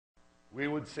We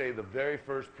would say the very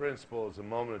first principle is a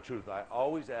moment of truth. I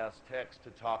always ask Tex to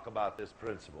talk about this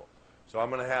principle. So I'm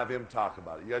going to have him talk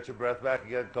about it. You got your breath back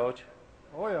again, Coach?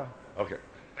 Oh, yeah. Okay.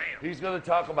 He's going to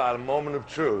talk about a moment of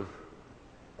truth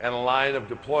and a line of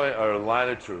deployment, or a line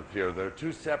of truth here. They're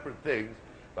two separate things,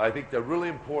 but I think they're really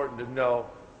important to know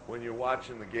when you're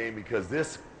watching the game, because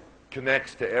this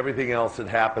connects to everything else that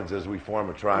happens as we form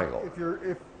a triangle. If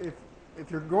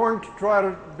you're going to try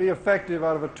to be effective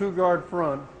out of a two-guard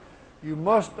front, you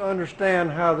must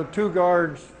understand how the two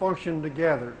guards function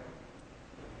together.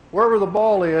 Wherever the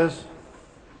ball is,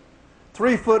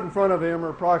 3 foot in front of him, or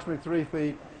approximately 3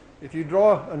 feet, if you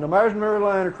draw an imaginary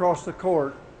line across the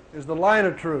court, is the line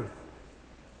of truth.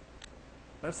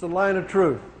 That's the line of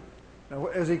truth. Now,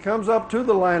 as he comes up to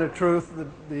the line of truth,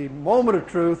 the moment of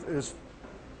truth is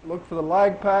look for the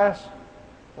lag pass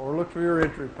or look for your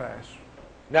entry pass.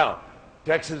 Now,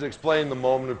 Tex has explained the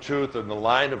moment of truth and the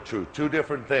line of truth, two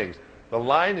different things. The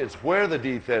line is where the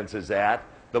defense is at.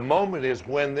 The moment is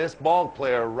when this ball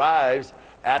player arrives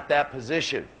at that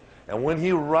position. And when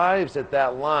he arrives at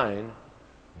that line,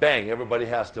 bang, everybody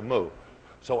has to move.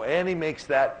 So Annie makes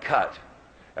that cut.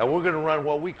 And we're going to run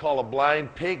what we call a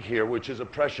blind pig here, which is a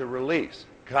pressure release.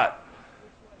 Cut.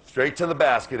 Straight to the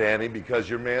basket, Annie, because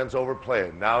your man's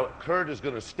overplaying. Now, Kurt is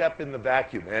going to step in the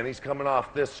vacuum. Annie's coming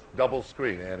off this double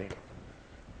screen, Annie.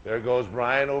 There goes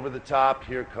Brian over the top.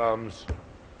 Here comes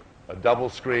a double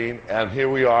screen. And here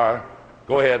we are.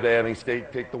 Go ahead, Annie.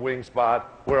 Take the wing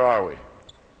spot. Where are we?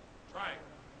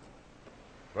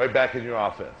 Right back in your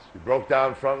offense. You broke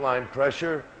down front line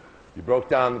pressure. You broke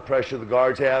down the pressure the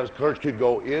guards have. Kurt could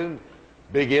go in,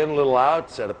 big in, little out,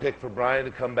 set a pick for Brian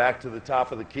to come back to the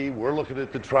top of the key. We're looking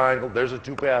at the triangle. There's a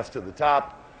two-pass to the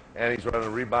top, and he's running a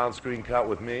rebound screen cut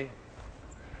with me.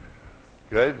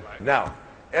 Good. Now,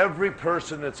 every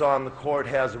person that's on the court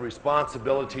has a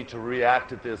responsibility to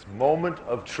react at this moment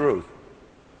of truth.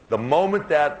 The moment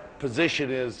that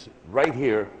position is right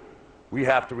here, we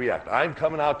have to react. I'm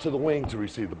coming out to the wing to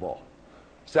receive the ball.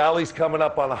 Sally's coming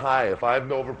up on a high if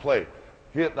I'm overplayed.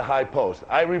 Hit the high post.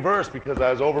 I reverse because I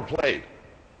was overplayed.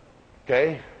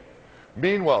 Okay?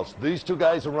 Meanwhile, these two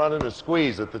guys are running a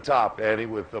squeeze at the top, Annie,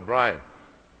 with Brian.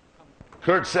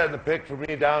 Kurt's setting the pick for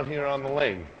me down here on the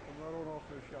lane.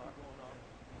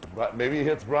 But maybe he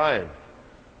hits Brian.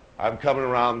 I'm coming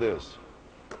around this.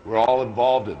 We're all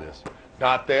involved in this.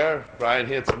 Not there. Brian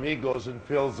hits me, goes and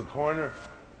fills the corner.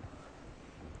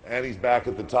 And he's back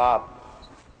at the top.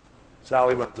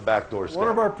 Sally went to the back door step. One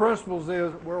of our principles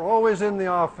is we're always in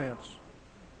the offense.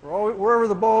 Wherever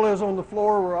the ball is on the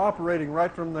floor, we're operating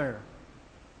right from there.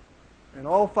 And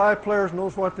all 5 players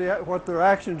knows what their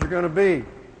actions are going to be.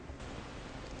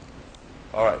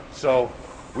 All right, so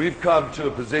we've come to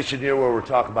a position here where we're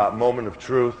talking about moment of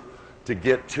truth to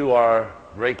get to our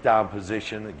breakdown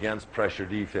position against pressure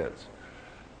defense.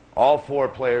 All 4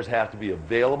 players have to be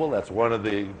available. That's one of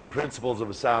the principles of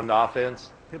a sound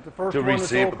offense, Hit the first to one receive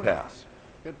that's a open. pass.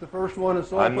 Hit the first one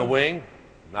that's open. I'm the wing,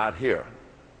 not here.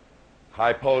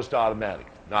 High post automatic,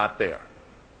 not there.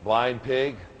 Blind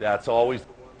pig, that's always the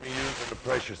one we use in a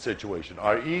pressure situation.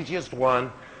 Our easiest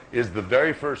one is the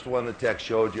very first one that Tex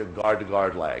showed you,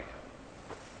 guard-to-guard lag.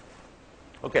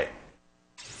 Okay.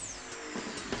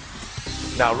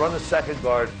 Now run a second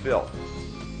guard fill.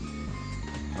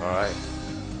 All right.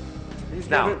 He's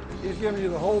giving you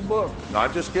the whole book. No,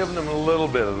 I'm just giving them a little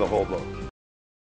bit of the whole book.